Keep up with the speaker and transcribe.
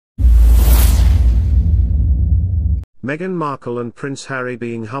Meghan Markle and Prince Harry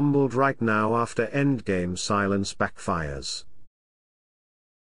being humbled right now after Endgame silence backfires.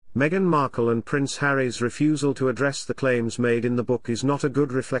 Meghan Markle and Prince Harry's refusal to address the claims made in the book is not a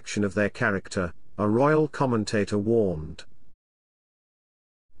good reflection of their character, a royal commentator warned.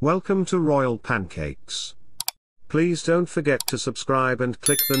 Welcome to Royal Pancakes. Please don't forget to subscribe and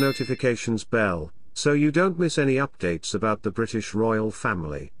click the notifications bell, so you don't miss any updates about the British royal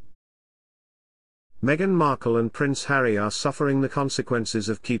family. Meghan Markle and Prince Harry are suffering the consequences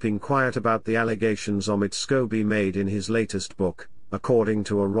of keeping quiet about the allegations Omid Scobie made in his latest book, according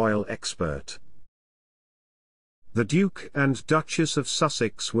to a royal expert. The Duke and Duchess of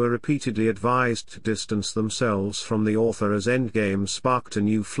Sussex were repeatedly advised to distance themselves from the author as Endgame sparked a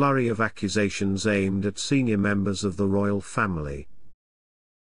new flurry of accusations aimed at senior members of the royal family.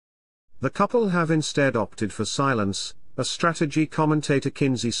 The couple have instead opted for silence, a strategy commentator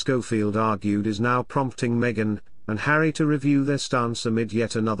Kinsey Schofield argued is now prompting Meghan and Harry to review their stance amid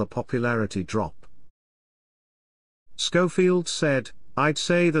yet another popularity drop. Schofield said, "I'd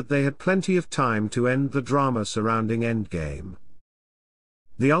say that they had plenty of time to end the drama surrounding Endgame.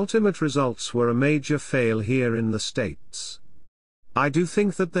 The ultimate results were a major fail here in the States. I do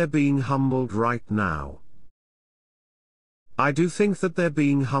think that they're being humbled right now.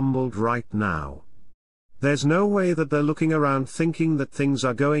 There's no way that they're looking around thinking that things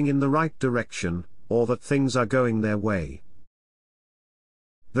are going in the right direction, or that things are going their way."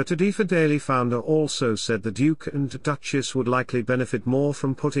 The Today Daily founder also said the Duke and Duchess would likely benefit more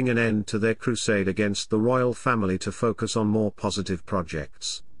from putting an end to their crusade against the royal family to focus on more positive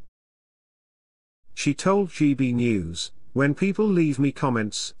projects. She told GB News, "When people leave me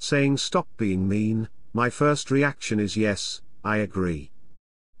comments saying stop being mean, my first reaction is yes, I agree.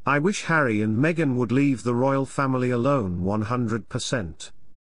 I wish Harry and Meghan would leave the royal family alone 100%.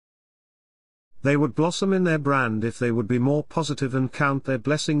 They would blossom in their brand if they would be more positive and count their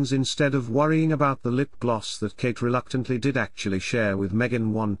blessings instead of worrying about the lip gloss that Kate reluctantly did actually share with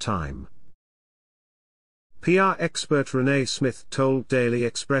Meghan one time." PR expert Renee Smith told Daily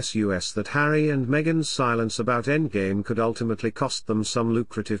Express US that Harry and Meghan's silence about Endgame could ultimately cost them some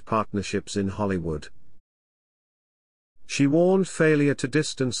lucrative partnerships in Hollywood. She warned failure to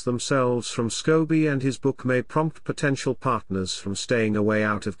distance themselves from Scobie and his book may prompt potential partners from staying away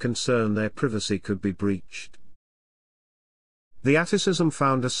out of concern their privacy could be breached. The Accusations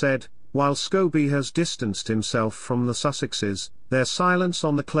founder said, "While Scobie has distanced himself from the Sussexes, their silence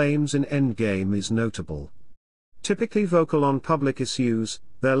on the claims in Endgame is notable. Typically vocal on public issues,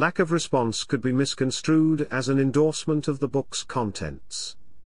 their lack of response could be misconstrued as an endorsement of the book's contents.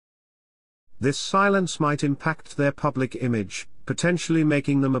 This silence might impact their public image, potentially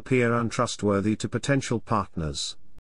making them appear untrustworthy to potential partners."